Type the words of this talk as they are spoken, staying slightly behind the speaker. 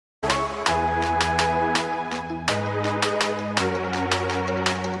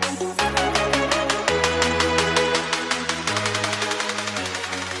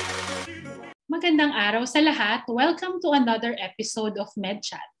araw sa lahat. Welcome to another episode of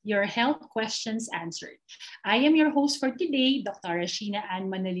MedChat, your health questions answered. I am your host for today, Dr. Sheena Ann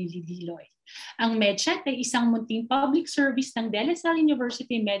Manalili-Diloy. Ang MedChat ay isang munting public service ng De La Salle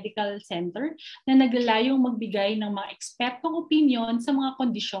University Medical Center na naglalayong magbigay ng mga ekspertong opinyon sa mga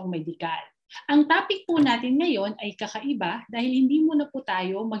kondisyong medikal. Ang topic po natin ngayon ay kakaiba dahil hindi muna po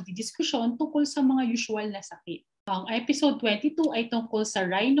tayo magdidiskusyon tungkol sa mga usual na sakit. Ang episode 22 ay tungkol sa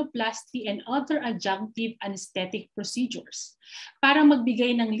rhinoplasty and other adjunctive anesthetic procedures. Para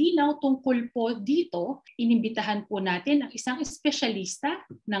magbigay ng linaw tungkol po dito, inimbitahan po natin ang isang espesyalista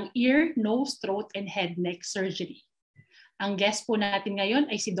ng ear, nose, throat, and head neck surgery. Ang guest po natin ngayon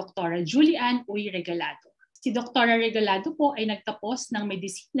ay si Dr. Ann Uy-Regalado. Si Dr. Regalado po ay nagtapos ng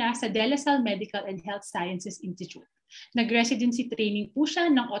medisina sa De La Salle Medical and Health Sciences Institute. Nag-residency training po siya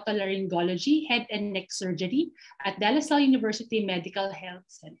ng otolaryngology, head and neck surgery at De La Salle University Medical Health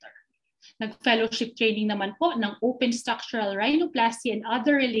Center. Nag-fellowship training naman po ng open structural rhinoplasty and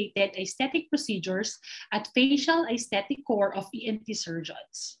other related aesthetic procedures at facial aesthetic core of ENT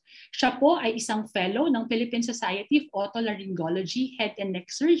surgeons. Siya po ay isang fellow ng Philippine Society of Otolaryngology, Head and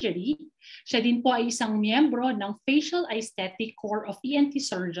Neck Surgery. Siya din po ay isang miyembro ng Facial Aesthetic Core of ENT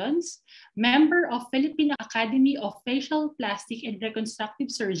Surgeons, member of Philippine Academy of Facial Plastic and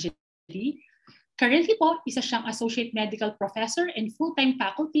Reconstructive Surgery. Currently po, isa siyang Associate Medical Professor and full-time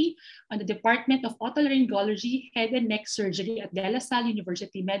faculty on the Department of Otolaryngology, Head and Neck Surgery at De La Salle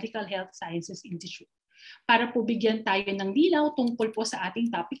University Medical Health Sciences Institute. Para po bigyan tayo ng dilaw tungkol po sa ating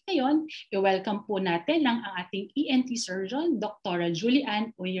topic ngayon, i-welcome po natin ang ating ENT Surgeon, Dr.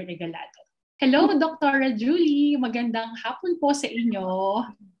 Ann Uy-Regalado. Hello, Dr. Julie. Magandang hapon po sa inyo.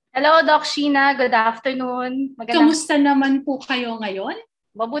 Hello, Doc Sheena. Good afternoon. Kamusta naman po kayo ngayon?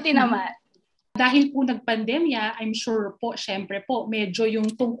 Mabuti naman. Dahil po nagpandemya, I'm sure po, syempre po, medyo yung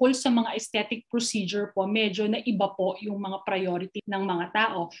tungkol sa mga aesthetic procedure po, medyo naiba po yung mga priority ng mga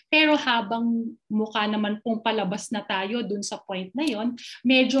tao. Pero habang mukha naman pong palabas na tayo dun sa point na yon,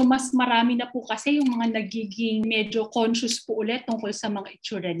 medyo mas marami na po kasi yung mga nagiging medyo conscious po ulit tungkol sa mga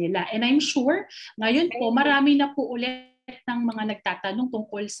itsura nila. And I'm sure, ngayon po, marami na po ulit ng mga nagtatanong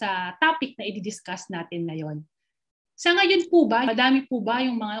tungkol sa topic na i-discuss natin ngayon. Sa ngayon po ba, madami po ba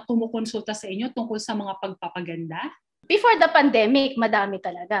yung mga kumukonsulta sa inyo tungkol sa mga pagpapaganda? Before the pandemic, madami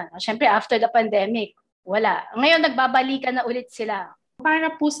talaga. Siyempre, after the pandemic, wala. Ngayon, nagbabalikan na ulit sila.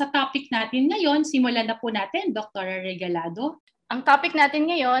 Para po sa topic natin ngayon, simulan na po natin, Dr. Regalado. Ang topic natin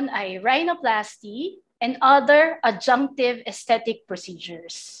ngayon ay rhinoplasty and other adjunctive aesthetic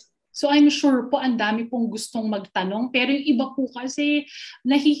procedures. So I'm sure po ang dami pong gustong magtanong, pero yung iba po kasi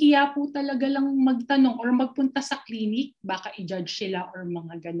nahihiya po talaga lang magtanong or magpunta sa clinic, baka i-judge sila or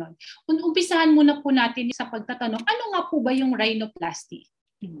mga ganon. Umpisahan muna po natin sa pagtatanong, ano nga po ba yung rhinoplasty?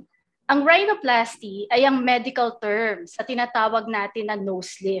 Ang rhinoplasty ay ang medical term sa tinatawag natin na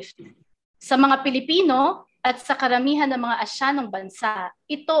nose lift. Sa mga Pilipino at sa karamihan ng mga Asyanong bansa,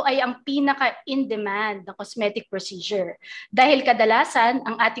 ito ay ang pinaka-in-demand na cosmetic procedure. Dahil kadalasan,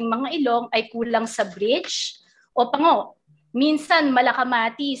 ang ating mga ilong ay kulang sa bridge o pango. Minsan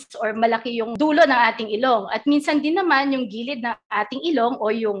malakamatis or malaki yung dulo ng ating ilong. At minsan din naman yung gilid ng ating ilong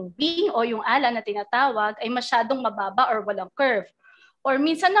o yung wing o yung ala na tinatawag ay masyadong mababa or walang curve. Or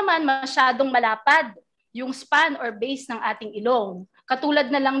minsan naman masyadong malapad yung span or base ng ating ilong.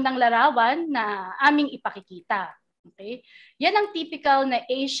 Katulad na lang ng larawan na aming ipakikita. Okay? Yan ang typical na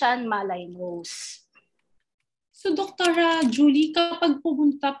Asian Malay nose. So Dr. Julie, kapag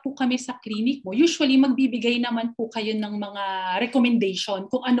pumunta po kami sa clinic mo, usually magbibigay naman po kayo ng mga recommendation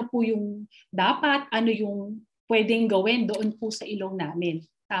kung ano po yung dapat, ano yung pwedeng gawin doon po sa ilong namin.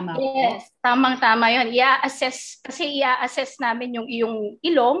 Tama po? Yes, tamang-tama yun. I-assess namin yung iyong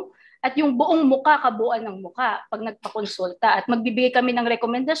ilong at yung buong muka, kabuuan ng muka pag nagpakonsulta. At magbibigay kami ng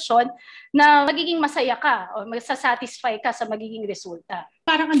rekomendasyon na magiging masaya ka o masasatisfy ka sa magiging resulta.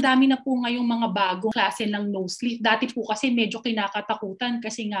 Parang ang dami na po ngayong mga bagong klase ng nose lift. Dati po kasi medyo kinakatakutan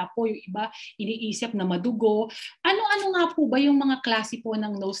kasi nga po yung iba iniisip na madugo. Ano-ano nga po ba yung mga klase po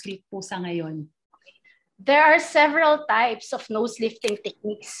ng nose lift po sa ngayon? There are several types of nose lifting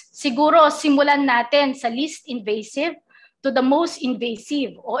techniques. Siguro simulan natin sa least invasive to the most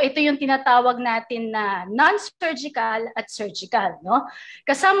invasive, o ito yung tinatawag natin na non-surgical at surgical. No?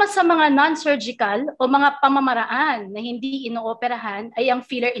 Kasama sa mga non-surgical o mga pamamaraan na hindi inooperahan ay ang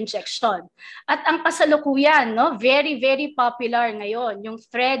filler injection. At ang kasalukuyan, no, very, very popular ngayon, yung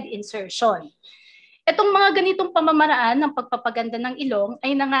thread insertion. Itong mga ganitong pamamaraan ng pagpapaganda ng ilong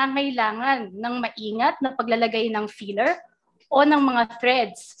ay nangangailangan ng maingat na paglalagay ng filler o ng mga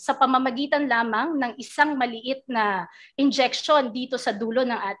threads sa pamamagitan lamang ng isang maliit na injection dito sa dulo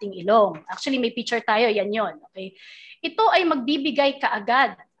ng ating ilong. Actually, may picture tayo, yan yon. Okay? Ito ay magbibigay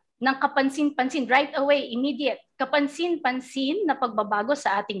kaagad ng kapansin-pansin, right away, immediate, kapansin-pansin na pagbabago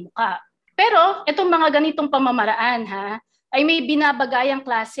sa ating mukha. Pero itong mga ganitong pamamaraan ay may binabagayang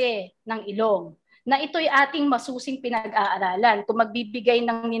klase ng ilong na ito'y ating masusing pinag-aaralan kung magbibigay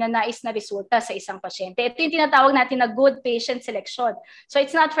ng ninanais na resulta sa isang pasyente. Ito yung tinatawag natin na good patient selection. So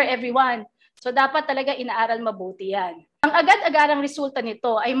it's not for everyone. So dapat talaga inaaral mabuti yan. Ang agad-agarang resulta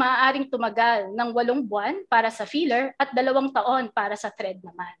nito ay maaaring tumagal ng 8 buwan para sa filler at 2 taon para sa thread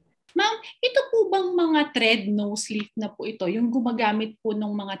naman. Ma'am, ito po bang mga thread nose lift na po ito, yung gumagamit po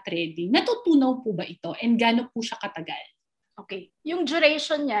ng mga threading, natutunaw po ba ito and gaano po siya katagal? Okay. Yung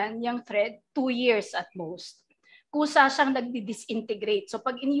duration niyan, yung thread, 2 years at most. Kusa siyang nagdi-disintegrate. So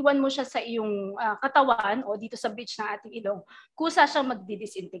pag iniwan mo siya sa iyong katawan o dito sa bridge ng ating ilong, kusa siyang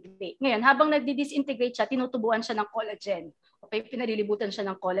magdi-disintegrate. Ngayon, habang nagdi-disintegrate siya, tinutubuan siya ng collagen. Okay, pinalilibutan siya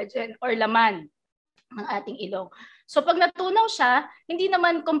ng collagen or laman ng ating ilong. So pag natunaw siya, hindi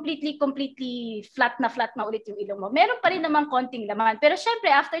naman completely flat na ulit yung ilong mo. Meron pa rin naman konting laman. Pero syempre,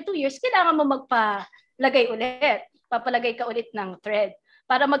 after 2 years, kailangan mo magpalagay ulit. Papalagay ka ulit ng thread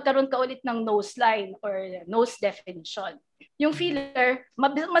para magkaroon ka ulit ng nose line or nose definition. Yung filler,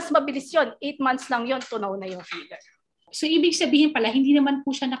 mas mabilis yun. 8 months lang yun, tunaw na yung filler. So ibig sabihin pala, hindi naman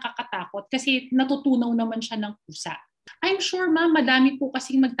po siya nakakatakot kasi natutunaw naman siya ng kusa. I'm sure ma'am, madami po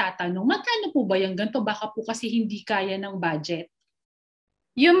kasing magtatanong, magkano po ba yung ganito? Baka po kasi hindi kaya ng budget.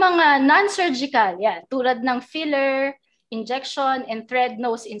 Yung mga non-surgical, yan, tulad ng filler, injection, and thread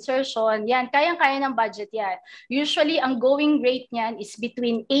nose insertion, yan, kayang-kaya ng budget yan. Usually, ang going rate niyan is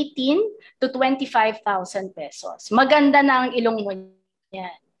between 18 to 25,000 pesos. Maganda na ang ilong mo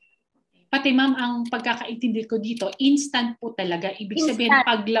yan. Pati ma'am, ang pagkakaintindi ko dito, instant po talaga. Ibig sabihin,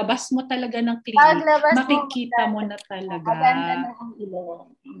 paglabas mo talaga ng clinic, makikita mo na talaga. Maganda na ang ilong.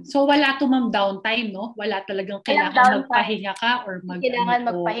 So wala to ma'am downtime, no? Wala talagang kailangan magpahinga ka or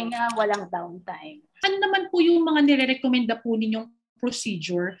kailangan magpahinga, walang downtime. Ano naman po yung mga nire-recommenda po ninyong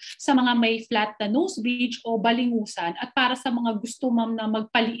procedure sa mga may flat na nose bridge o balingusan at para sa mga gusto ma'am na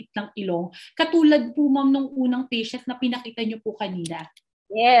magpaliit ng ilong, katulad po ma'am nung unang patient na pinakita niyo po kanina?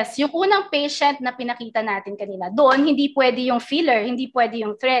 Yes, yung unang patient na pinakita natin kanina, doon hindi pwede yung filler, hindi pwede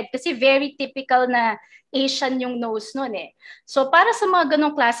yung thread kasi very typical na Asian yung nose nun eh. So para sa mga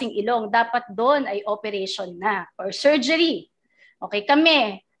ganong klaseng ilong, dapat doon ay operation na or surgery. Okay,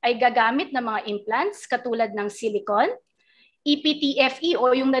 kami ay gagamit ng mga implants katulad ng silicone, EPTFE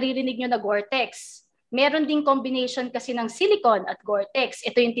o yung naririnig nyo na Gore-Tex. Meron ding combination kasi ng silicone at Gore-Tex.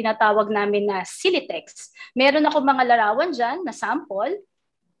 Ito yung tinatawag namin na Silitex. Meron ako mga larawan dyan na sample.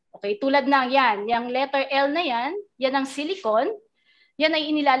 Okay, tulad ng yan, yung letter L na yan ang silicone, yan ay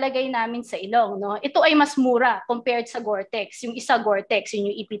inilalagay namin sa ilong. No? Ito ay mas mura compared sa Gore-Tex. Yung isa Gore-Tex,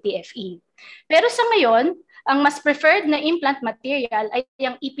 yun yung EPTFE. Pero sa ngayon, ang mas preferred na implant material ay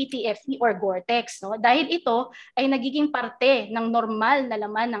yung EPTFE or Gore-Tex. No? Dahil ito ay nagiging parte ng normal na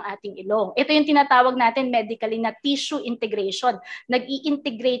laman ng ating ilong. Ito yung tinatawag natin medically na tissue integration.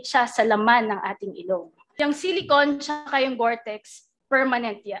 Nag-i-integrate siya sa laman ng ating ilong. Yung silicone tsaka yung Gore-Tex,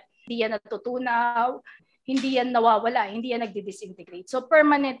 permanent yan. Hindi yan natutunaw, hindi yan nawawala, hindi yan nagdi-disintegrate. So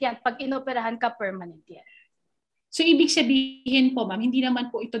permanent yan. Pag inoperahan ka, permanent yan. So ibig sabihin po ma'am, hindi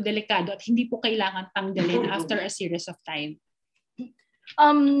naman po ito delikado at hindi po kailangan tanggalin after a series of time?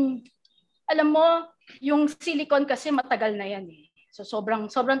 Alam mo, yung silicone kasi matagal na yan eh. So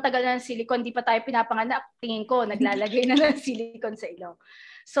sobrang tagal na ng silicone, di pa tayo pinapanganak. Tingin ko, naglalagay na ng silicone sa ilong.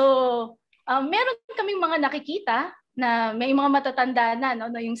 So meron kaming mga nakikita na may mga matatanda na no,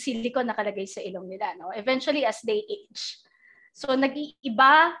 yung silicone nakalagay sa ilong nila no, eventually as they age. So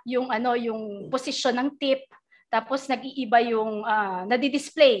nag-iiba yung yung position ng tip, tapos nag-iiba yung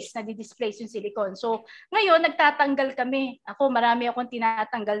nadi-displace yung silicone. So ngayon nagtatanggal kami. Marami akong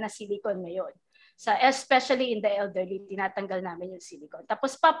tinatanggal na silicone ngayon. Especially in the elderly, tinatanggal namin yung silicone.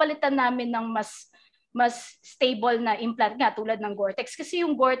 Tapos papalitan namin ng mas stable na implant nga tulad ng Gore-Tex kasi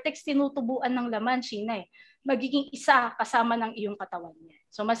yung Gore-Tex tinutubuan ng laman, Sheena eh. Magiging isa kasama ng iyong katawan niya.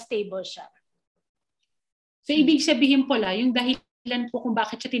 So mas stable siya. So ibig sabihin po yung dahilan po kung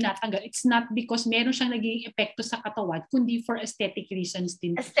bakit siya tinatanggal, it's not because meron siyang naging epekto sa katawan, kundi for aesthetic reasons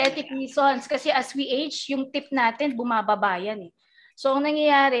din. Aesthetic reasons. Kasi as we age, yung tip natin bumababa yan eh. So ang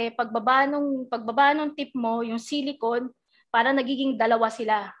nangyayari, pagbaba nung tip mo, yung silicone, para nagiging dalawa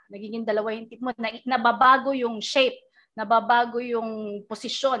sila. Nagiging dalawa yung tip mo. Nababago yung shape, nababago yung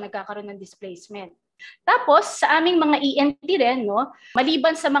posisyon, nagkakaroon ng displacement. Tapos, sa aming mga ENT rin, no,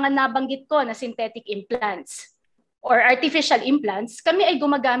 maliban sa mga nabanggit ko na synthetic implants, or artificial implants, kami ay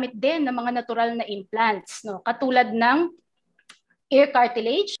gumagamit din ng mga natural na implants, no? Katulad ng ear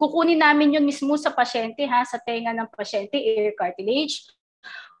cartilage. Kukunin namin yun mismo sa pasyente, sa tenga ng pasyente, ear cartilage,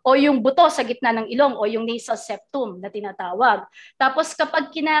 o yung buto sa gitna ng ilong o yung nasal septum na tinatawag. Tapos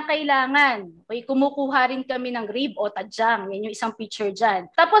kapag kinakailangan, kumukuha rin kami ng rib o tadyang. Yan yung isang picture dyan.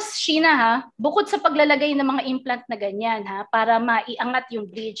 Tapos Sheena, bukod sa paglalagay ng mga implant na ganyan para maiangat yung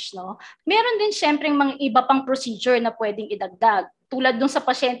bridge, no, meron din syempreng mga iba pang procedure na pwedeng idagdag. Tulad dun sa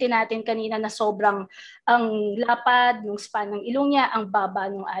pasyente natin kanina na sobrang ang lapad ng span ng ilong niya, ang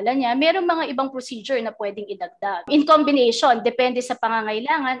baba ng ala niya, meron mga ibang procedure na pwedeng idagdag. In combination, depende sa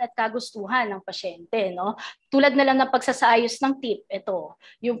pangangailangan at kagustuhan ng pasyente, no? Tulad na lang ng pagsasaayos ng tip, ito,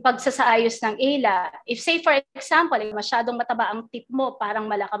 yung pagsasaayos ng ala. If say for example, masyadong mataba ang tip mo, parang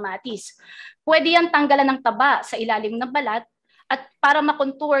malakamatis, pwede yan tanggalan ng taba sa ilalim ng balat at para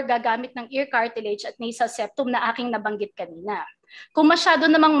makontour gagamit ng ear cartilage at nasal septum na aking nabanggit kanina. Kung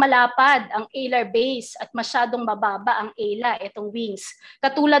masyado namang malapad ang alar base at masyadong mababa ang ala, itong wings,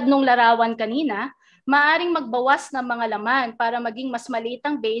 katulad nung larawan kanina, maaring magbawas ng mga laman para maging mas maliit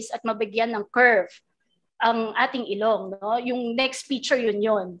ang base at mabigyan ng curve ang ating ilong. No? Yung next picture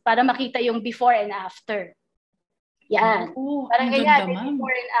yun, para makita yung before and after. Yan. Parang ganyan,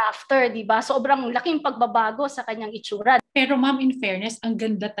 before and after, di ba? Sobrang laking pagbabago sa kanyang itsura. Pero ma'am, in fairness, ang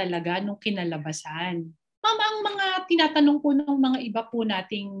ganda talaga nung kinalabasan. Ma'am, ang mga tinatanong po ng mga iba po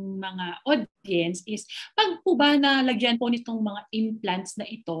nating mga audience is, pag po ba nalagyan po nitong mga implants na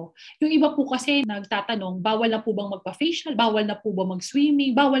ito, yung iba po kasi nagtatanong, bawal na po bang magpa-facial, bawal na po ba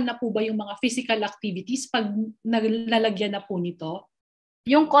mag-swimming, bawal na po ba yung mga physical activities pag nalalagyan na po nito?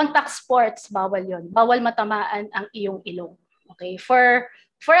 Yung contact sports, bawal yun. Bawal matamaan ang iyong ilong. Okay?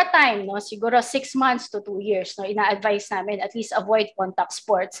 For a time, no, siguro 6 months to 2 years, no, ina-advise namin at least avoid contact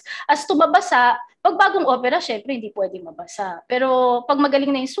sports. As to mabasa, pag bagong opera, syempre hindi pwede mabasa. Pero pag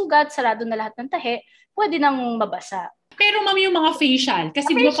magaling na yung sugat, sarado na lahat ng tahe, pwede nang mabasa. Pero ma'am, yung mga facial,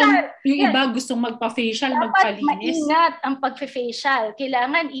 kasi di ba yung iba gustong magpa-facial, magpalinis. Maingat ang pag-facial.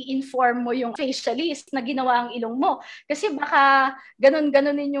 Kailangan i-inform mo yung facialist na ginawa ang ilong mo. Kasi baka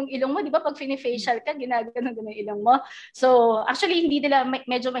ganun-ganunin yung ilong mo. Di ba pag fini-facial ka, ginaganon-ganon yung ilong mo. So actually, hindi nila,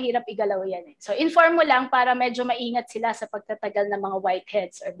 medyo mahirap igalaw yan. So inform mo lang para medyo maingat sila sa pagtatagal ng mga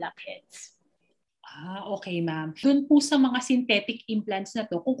whiteheads or blackheads. Okay ma'am. Doon po sa mga synthetic implants na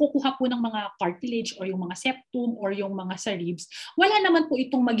to, kung kukuha po ng mga cartilage or yung mga septum or yung mga sa ribs, wala naman po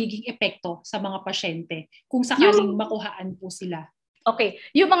itong magiging epekto sa mga pasyente kung sakaling makuhaan po sila. Okay.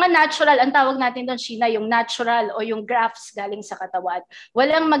 Yung mga natural, ang tawag natin doon, Sheena, yung natural o yung grafts galing sa katawan,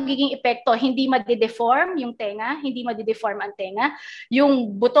 walang magiging epekto, hindi madideform yung tenga, hindi madideform ang tenga.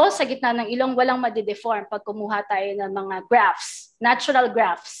 Yung buto sa gitna ng ilong, walang madideform pag kumuha tayo ng mga grafts, natural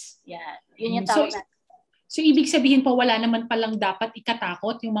grafts. Yan. Yun yung tawag natin. So, ibig sabihin po, wala naman palang dapat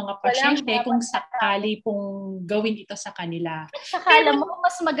ikatakot yung mga pasyente kung sakali pong gawin ito sa kanila. Sakala mo,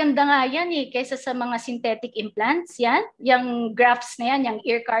 mas maganda nga yan kaysa sa mga synthetic implants, yan. Yung grafts na yan, yung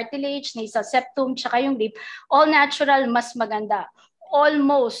ear cartilage, nasal septum, tsaka yung lip, all natural, mas maganda.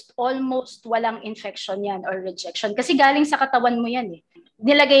 Almost walang infection yan or rejection. Kasi galing sa katawan mo yan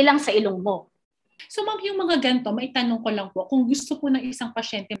Nilagay lang sa ilong mo. So ma'am, yung mga ganito, maitanong ko lang po, kung gusto po ng isang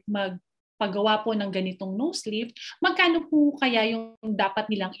pasyente magpagawa po ng ganitong nose lift, magkano po kaya yung dapat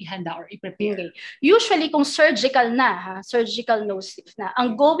nilang ihanda or i-prepare? Okay. Usually kung surgical surgical nose lift na,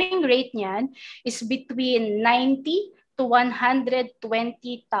 ang going rate niyan is between 90 to 120,000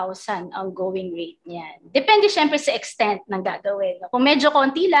 ang going rate niyan. Depende syempre sa extent ng gagawin. Kung medyo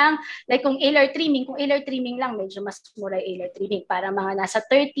konti lang, like kung alar trimming lang, medyo mas mura alar trimming. Para mga nasa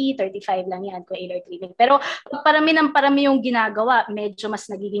 30, 35 lang yan kung alar trimming. Pero pag parami yung ginagawa, medyo mas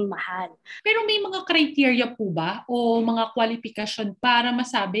nagiging mahal. Pero may mga criteria po ba o mga kwalifikasyon para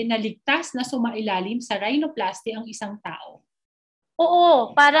masabi na ligtas na sumailalim sa rhinoplasty ang isang tao?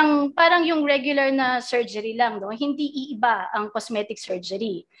 Oo, parang yung regular na surgery lang, no? Hindi iiba ang cosmetic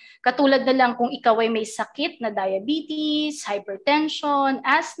surgery. Katulad na lang kung ikaw ay may sakit na diabetes, hypertension,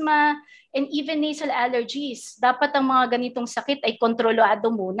 asthma, and even nasal allergies. Dapat ang mga ganitong sakit ay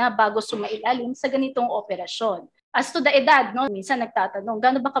kontrolado muna bago sumailalim sa ganitong operasyon. As to the edad, no? Minsan nagtatanong,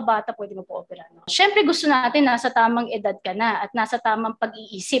 gaano ba kabata pwede mo po opera? No? Siyempre gusto natin nasa tamang edad ka na at nasa tamang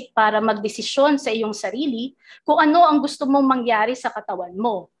pag-iisip para magdesisyon sa iyong sarili kung ano ang gusto mong mangyari sa katawan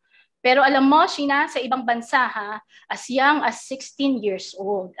mo. Pero alam mo, Sheena, sa ibang bansa, as young as 16 years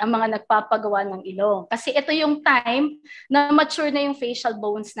old, ang mga nagpapagawa ng ilong. Kasi ito yung time na mature na yung facial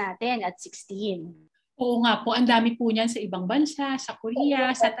bones natin at 16. Oo nga po, ang dami po niyan sa ibang bansa, sa Korea,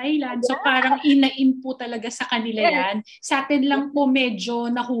 sa Thailand. So parang inain po talaga sa kanila yan. Sa atin lang po medyo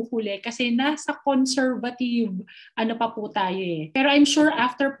nahuhuli kasi nasa conservative ano pa po tayo eh. Pero I'm sure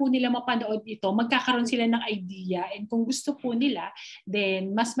after po nila mapanood ito, magkakaroon sila ng idea and kung gusto po nila,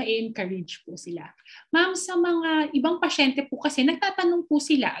 then mas ma-encourage po sila. Ma'am, sa mga ibang pasyente po kasi nagtatanong po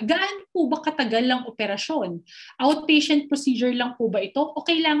sila, gaano po ba katagal lang operasyon? Outpatient procedure lang po ba ito o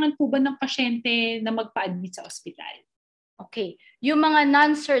kailangan po ba ng pasyente na magpa-admit sa ospital? Okay. Yung mga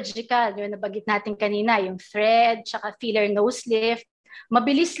non-surgical, yung nabanggit natin kanina, yung thread, tsaka filler nose lift,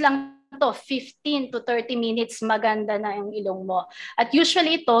 mabilis lang to 15 to 30 minutes maganda na yung ilong mo. At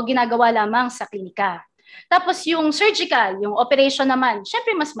usually ito ginagawa lamang sa klinika. Tapos yung surgical, yung operation naman,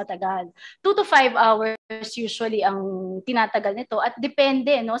 syempre mas matagal. 2 to 5 hours usually ang tinatagal nito at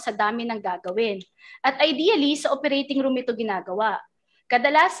depende no sa dami ng gagawin. At ideally sa operating room ito ginagawa.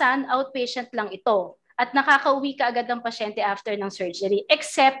 Kadalasan outpatient lang ito. At nakakauwi ka agad ng pasyente after ng surgery.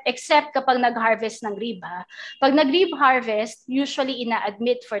 Except kapag nag-harvest ng rib. Ha? Pag nag-rib harvest, usually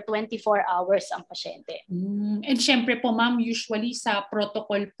ina-admit for 24 hours ang pasyente. And syempre po ma'am, usually sa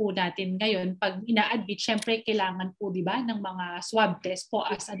protocol po natin ngayon, pag ina-admit, syempre kailangan po diba ng mga swab test po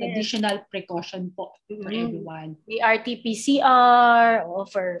as an additional precaution po for everyone. The RT-PCR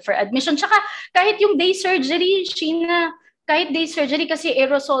for admission. Tsaka kahit yung day surgery, Sheena, kahit day surgery kasi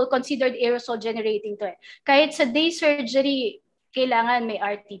considered aerosol generating to eh. Kahit sa day surgery, kailangan may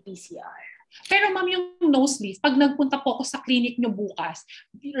RT-PCR. Pero ma'am, yung nose lift, pag nagpunta po ako sa clinic nyo bukas,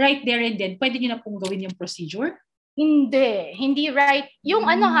 right there and then, pwede nyo na pong gawin yung procedure? Hindi right. Yung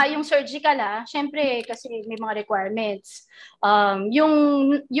yung surgical syempre kasi may mga requirements.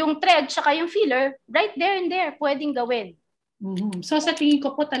 Yung thread tsaka yung filler, right there and there, pwedeng gawin. So sa tingin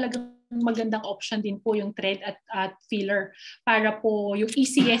ko po talagang magandang option din po yung thread at filler para po yung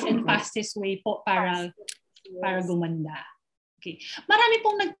easiest and fastest way po para gumanda. Okay. Marami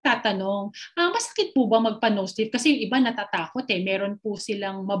pong nagtatanong, masakit po ba magpa-nose lift? Kasi yung iba natatakot meron po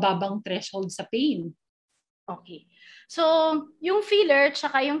silang mababang threshold sa pain. Okay. So, yung filler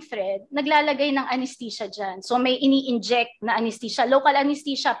tsaka yung thread, naglalagay ng anesthesia dyan. So, may ini-inject na anesthesia, local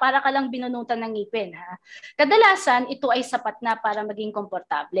anesthesia, para ka lang binunutan ng ngipin. Ha? Kadalasan, ito ay sapat na para maging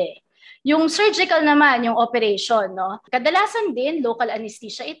komportable. Yung surgical naman, yung operation, no? Kadalasan din, local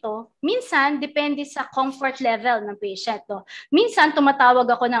anesthesia ito. Minsan, depende sa comfort level ng patient. No? Minsan, tumatawag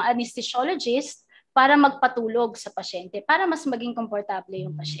ako ng anesthesiologist para magpatulog sa pasyente, para mas maging komportable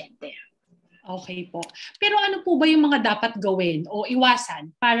yung pasyente. Okay po. Pero ano po ba yung mga dapat gawin o iwasan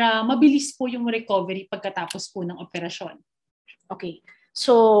para mabilis po yung recovery pagkatapos po ng operasyon? Okay.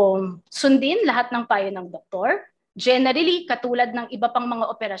 So, sundin lahat ng payo ng doktor. Generally, katulad ng iba pang mga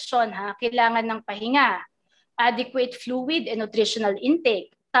operasyon, kailangan ng pahinga, adequate fluid and nutritional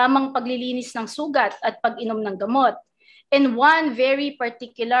intake, tamang paglilinis ng sugat at pag-inom ng gamot. And one very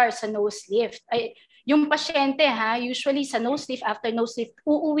particular sa nose lift, yung pasyente usually sa nose lift, after nose lift,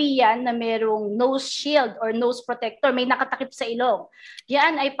 uuwi yan na merong nose shield or nose protector, may nakatakip sa ilong.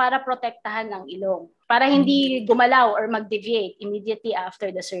 Yan ay para protektahan ng ilong, para hindi gumalaw or mag-deviate immediately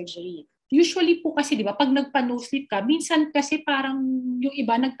after the surgery. Usually po kasi, di ba, pag nagpa-nose lift ka, minsan kasi parang yung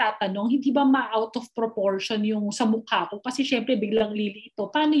iba nagtatanong, hindi ba ma-out of proportion yung sa mukha ko? Kasi syempre biglang lilito.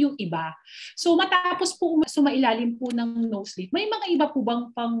 Paano yung iba? So matapos po sumailalim po ng nose lift, may mga iba po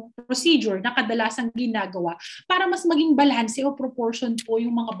bang pang procedure na kadalasang ginagawa para mas maging balanse o proportion po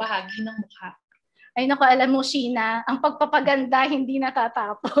yung mga bahagi ng mukha? Ay naku, alam mo, Sheena, ang pagpapaganda hindi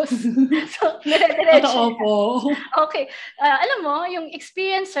natatapos. So, totoo po. Okay. Alam mo, yung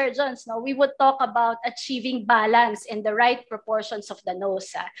experienced surgeons, we would talk about achieving balance in the right proportions of the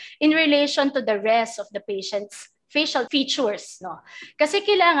nose in relation to the rest of the patient's facial features. Kasi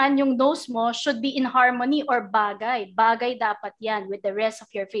kailangan yung nose mo should be in harmony or bagay. Bagay dapat yan with the rest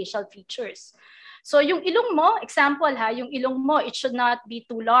of your facial features. So yung ilong mo, example yung ilong mo, it should not be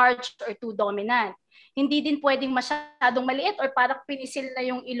too large or too dominant. Hindi din pwedeng masyadong maliit or parang pinisil na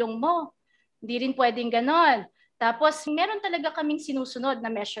yung ilong mo. Hindi rin pwedeng ganon. Tapos meron talaga kaming sinusunod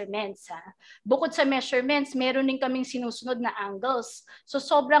na measurements. Bukod sa measurements, meron din kaming sinusunod na angles. So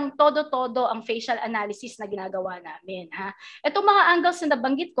sobrang todo-todo ang facial analysis na ginagawa namin. Itong mga angles na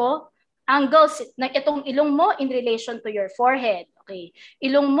nabanggit ko, angles na itong ilong mo in relation to your forehead. Okay.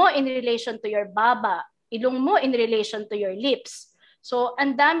 Ilong mo in relation to your baba. Ilong mo in relation to your lips. So,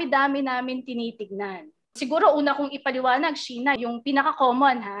 ang dami-dami namin tinitignan. Siguro una kong ipaliwanag, Sheena, yung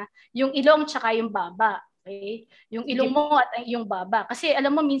pinaka-common yung ilong tsaka yung baba. Okay? Yung ilong mo at ang iyong baba. Kasi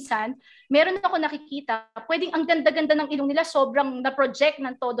alam mo minsan, meron ako nakikita, pwedeng ang ganda-ganda ng ilong nila, sobrang na-project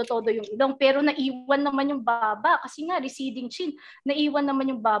ng todo-todo yung ilong, pero naiwan naman yung baba. Kasi nga, receding chin, naiwan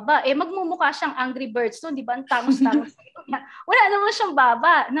naman yung baba. Eh, magmumukha siyang Angry Birds doon, di ba? Ang tangos-tangos. Wala naman siyang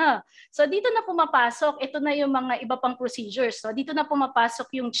baba. No? So, dito na pumapasok, ito na yung mga iba pang procedures. So, dito na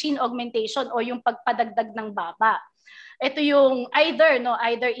pumapasok yung chin augmentation o yung pagpadagdag ng baba. Ito yung either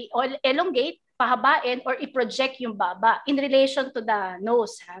elongate, pahabain, or i-project yung baba in relation to the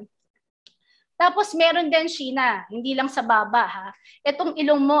nose. Ha? Tapos meron din, Sheena, hindi lang sa baba. Ha? Itong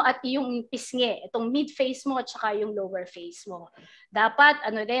ilong mo at yung pisngi, itong mid-face mo at saka yung lower face mo. Dapat,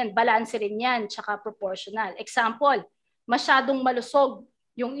 balance rin yan, tsaka proportional. Example, masyadong malusog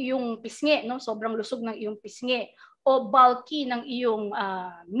yung pisngi, no? Sobrang lusog ng iyong pisngi, o bulky ng iyong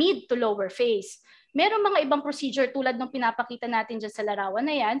mid to lower face. Meron mga ibang procedure tulad ng pinapakita natin dyan sa larawan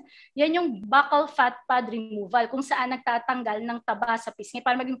na yan. Yan yung buccal fat pad removal, kung saan nagtatanggal ng taba sa pisngi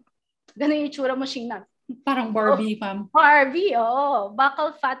para maging ganun yung itsura mo, Sheena. Parang Barbie, ma'am. Barbie, oo.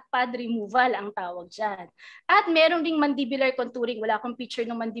 Buccal fat pad removal ang tawag dyan. At meron ding mandibular contouring. Wala akong picture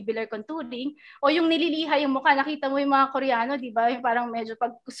ng mandibular contouring. O yung nililiha yung mukha. Nakita mo yung mga Koreano, di ba? Yung parang medyo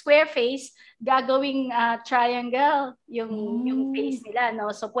pag square face, gagawing triangle yung face nila.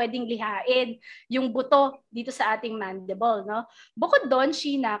 No? So pwedeng lihain yung buto dito sa ating mandible. No? Bukod doon,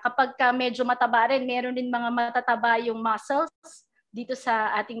 Sheena, kapag medyo mataba rin, meron din mga matataba yung muscles dito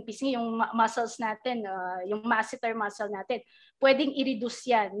sa ating pisngi, yung muscles natin, yung masseter muscle natin, pwedeng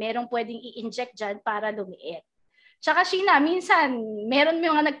i-reduce yan. Merong pwedeng i-inject dyan para lumiit. Tsaka, Sheena, minsan, meron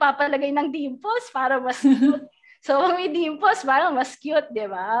mga nagpapalagay ng dimples para mas cute. So, may dimples, parang mas cute, di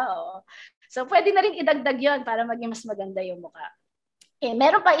ba? So, pwede na rin idagdag yon para maging mas maganda yung mukha.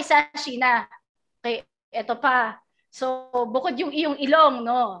 Meron pa isa, Sheena. Okay, eto pa. So, bukod yung iyong ilong,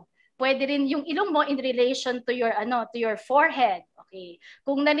 no? Pwede rin yung ilong mo in relation to your forehead. Okay.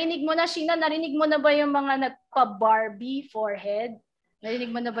 Kung narinig mo na, Sheena, narinig mo na ba yung mga nagpa-Barbie forehead? Narinig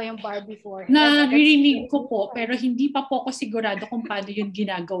mo na ba yung Barbie forehead? Naririnig ko po, pero hindi pa po ako sigurado kung paano yun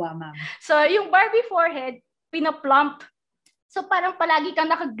ginagawa, ma'am. So, yung Barbie forehead, pinaplump. So, parang palagi kang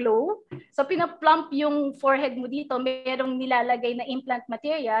naka-glow. So, pinaplump yung forehead mo dito. Merong nilalagay na implant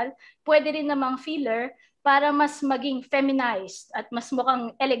material. Pwede rin namang filler para mas maging feminized at mas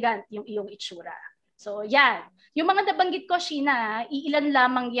mukhang elegant yung iyong itsura. So, yan. Yung mga nabanggit ko, Sheena, iilan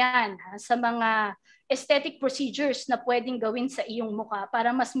lamang yan sa mga aesthetic procedures na pwedeng gawin sa iyong mukha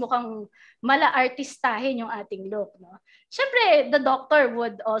para mas mukhang mala-artistahin yung ating look. No? Siyempre, the doctor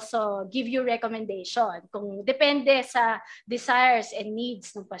would also give you recommendation kung depende sa desires and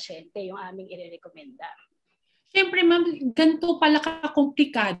needs ng pasyente yung aming i-recommenda. Siyempre, ma'am, ganito pala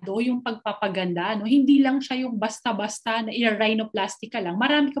kakomplikado yung pagpapaganda. No? Hindi lang siya yung basta-basta na i-rhinoplasty ka lang.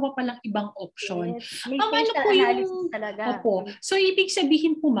 Marami ka pa palang ibang option. Yes. May facial analysis talaga. Opo. So, ibig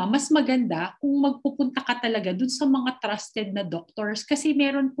sabihin po, ma'am, mas maganda kung magpupunta ka talaga dun sa mga trusted na doctors. Kasi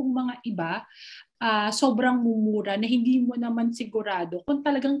meron pong mga iba, sobrang mumura na hindi mo naman sigurado kung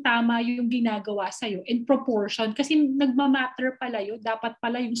talagang tama yung ginagawa sa'yo in proportion. Kasi nagmamatter pala yun. Dapat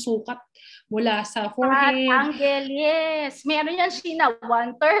pala yung sukat mula sa forehead. Angle, yes. Meron yan, Sheena.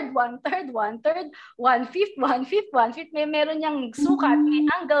 1/3, 1/3, 1/3, 1/5, 1/5, 1/5. Meron niyang sukat. May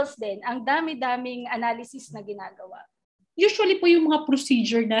angles din. Ang dami-daming analysis na ginagawa. Usually po yung mga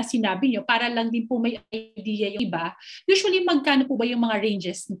procedure na sinabi nyo, para lang din po may idea yung iba, usually magkano po ba yung mga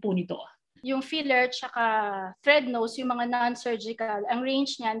ranges po nito? Yung filler tsaka thread nose, yung mga non-surgical, ang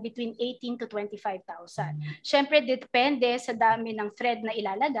range niyan between 18 to 25,000. Siyempre, depende sa dami ng thread na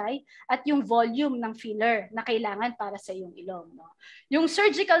ilalagay at yung volume ng filler na kailangan para sa iyong ilong. No? Yung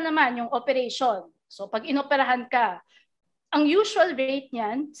surgical naman, yung operation. So, pag inoperahan ka, ang usual rate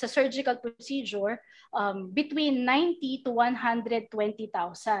niyan sa surgical procedure, between 90 to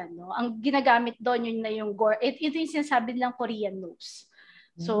 120,000. No? Ang ginagamit doon, yun na yung gore. Ito yung sinasabi nilang Korean nose.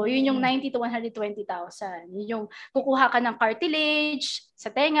 So, yun yung 90 to 120,000. Yun yung kukuha ka ng cartilage sa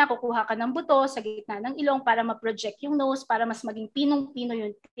tenga, kukuha ka ng buto sa gitna ng ilong para ma-project yung nose, para mas maging pinong-pino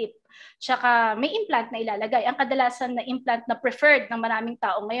yung tip. Tsaka may implant na ilalagay. Ang kadalasan na implant na preferred ng maraming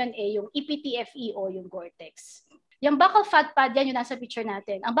tao ngayon ay yung EPTFE o yung Gore-Tex. Yung buccal fat pad, yan yung nasa picture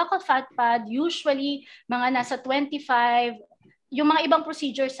natin. Ang buccal fat pad, usually mga nasa 25, yung mga ibang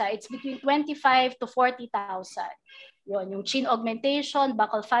procedures, it's between 25 to 40,000. Yun, yung chin augmentation,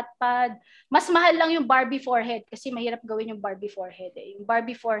 buccal fat pad. Mas mahal lang yung Barbie forehead kasi mahirap gawin yung Barbie forehead. Yung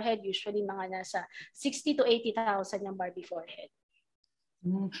Barbie forehead, usually mga nasa 60 to 80,000 yung Barbie forehead.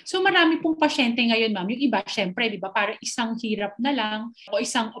 So marami pong pasyente ngayon, ma'am. Yung iba, syempre, di ba, para isang hirap na lang o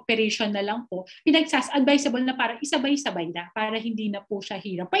isang operation na lang po, advisable na parang isabay-sabay na para hindi na po siya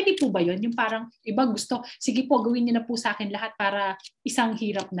hirap. Pwede po ba yun? Yung parang iba gusto, sige po, gawin niyo na po sa akin lahat para isang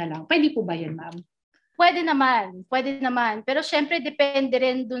hirap na lang. Pwede po ba yun, ma'am? Pwede naman. Pero syempre depende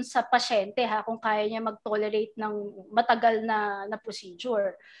rin dun sa pasyente ha, kung kaya niya mag-tolerate ng matagal na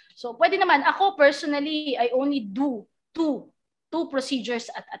procedure. So pwede naman. Ako personally, I only do two procedures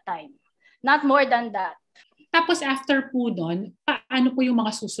at a time. Not more than that. Tapos after po doon, paano po yung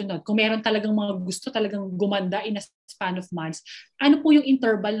mga susunod? Kung meron talagang mga gusto talagang gumanda in a span of months, ano po yung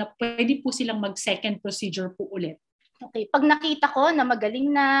interval na pwede po silang mag-second procedure po ulit? Okay, pag nakita ko na magaling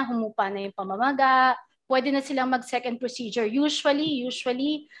na, humupa na yung pamamaga, pwede na silang mag-second procedure.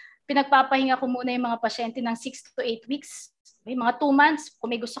 Usually, pinagpapahinga ko muna yung mga pasyente ng 6 to 8 weeks. May mga 2 months. Kung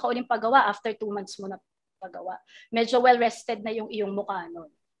may gusto ka uling pagawa, after 2 months mo na pagawa. Medyo well-rested na yung iyong mukha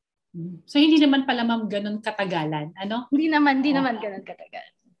nun. So hindi naman pala, ma'am, ganun katagalan, ano? Hindi naman ganun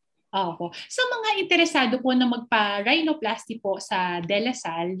katagal. Opo. So mga interesado po na magpa-rhinoplasty po sa De La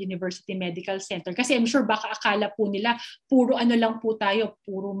Salle University Medical Center, kasi I'm sure baka akala po nila puro ano lang po tayo,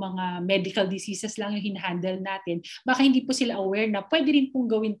 puro mga medical diseases lang yung hinahandle natin. Baka hindi po sila aware na pwede rin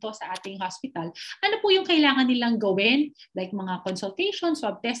pong gawin to sa ating hospital. Ano po yung kailangan nilang gawin? Like mga consultation,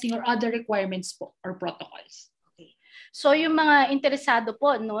 swab testing, or other requirements po or protocols? So yung mga interesado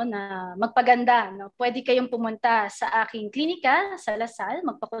po no na magpaganda, no, pwede kayong pumunta sa aking klinika sa La Salle,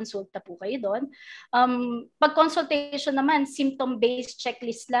 magpa-consulta po kayo doon. Pag consultation naman, symptom-based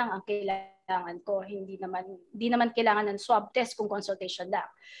checklist lang ang kailangan ko. Hindi naman kailangan ng swab test kung consultation lang.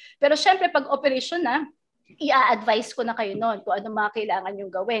 Pero syempre pag operation na, i-advise ko na kayo noon kung ano mga kailangan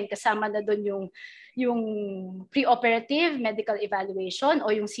yung gawin. Kasama na doon yung pre-operative medical evaluation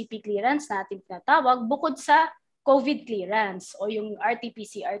o yung CP clearance natin tinatawag, bukod sa COVID clearance o yung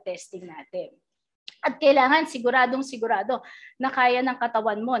RT-PCR testing natin. At kailangan sigurado na kaya ng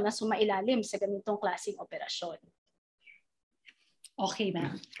katawan mo na sumailalim sa ganitong klaseng operasyon. Okay,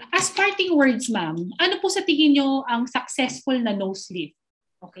 ma'am. As parting words, ma'am, ano po sa tingin nyo ang successful na nose lift?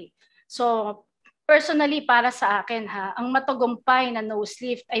 Okay. So, personally para sa akin ang matagumpay na nose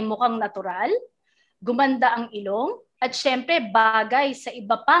lift ay mukhang natural, gumanda ang ilong, at syempre bagay sa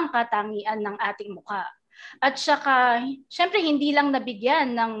iba pang katangian ng ating mukha. At saka, syempre hindi lang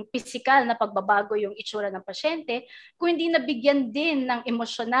nabigyan ng physical na pagbabago yung itsura ng pasyente, kundi nabigyan din ng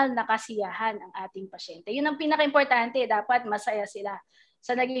emosyonal na kasiyahan ang ating pasyente. Yun ang pinaka-importante, dapat masaya sila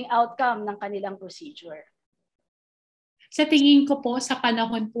sa naging outcome ng kanilang procedure. Sa tingin ko po, sa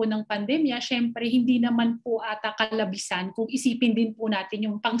panahon po ng pandemya, syempre hindi naman po ata kalabisan kung isipin din po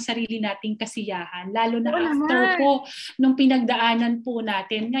natin yung pangsarili nating kasiyahan, lalo na after po nung pinagdaanan po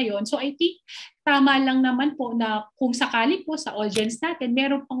natin ngayon. So I think tama lang naman po na kung sakali po sa audience natin,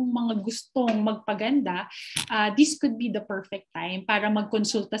 meron pang mga gustong magpaganda, this could be the perfect time para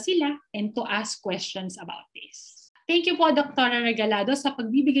magkonsulta sila and to ask questions about this. Thank you po, Dr. Regalado, sa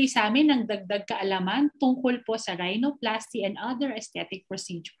pagbibigay sa amin ng dagdag kaalaman tungkol po sa rhinoplasty and other aesthetic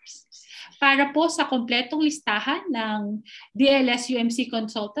procedures. Para po sa kompletong listahan ng DLS-UMC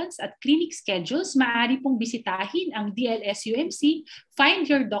consultants at clinic schedules, maaari pong bisitahin ang DLS-UMC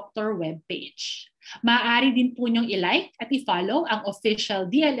Find Your Doctor webpage. Maaari din po niyong i-like at i-follow ang official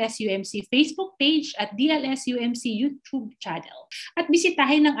DLS-UMC Facebook page at DLS-UMC YouTube channel. At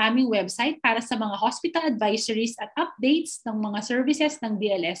bisitahin ang aming website para sa mga hospital advisories at updates ng mga services ng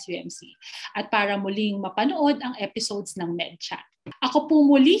DLS-UMC at para muling mapanood ang episodes ng MedChat. Ako po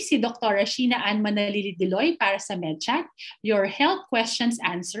muli si Dr. Sheena Ann Manalili-Diloy para sa MedChat, your health questions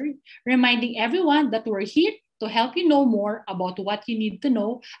answered, reminding everyone that we're here to help you know more about what you need to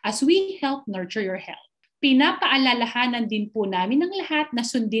know as we help nurture your health. Pinapaalalahanan din po namin ng lahat na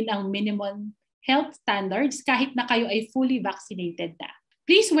sundin ang minimum health standards kahit na kayo ay fully vaccinated na.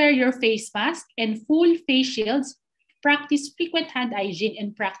 Please wear your face mask and full face shields, practice frequent hand hygiene,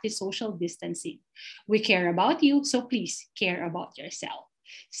 and practice social distancing. We care about you, so please care about yourself.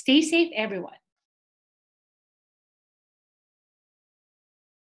 Stay safe, everyone.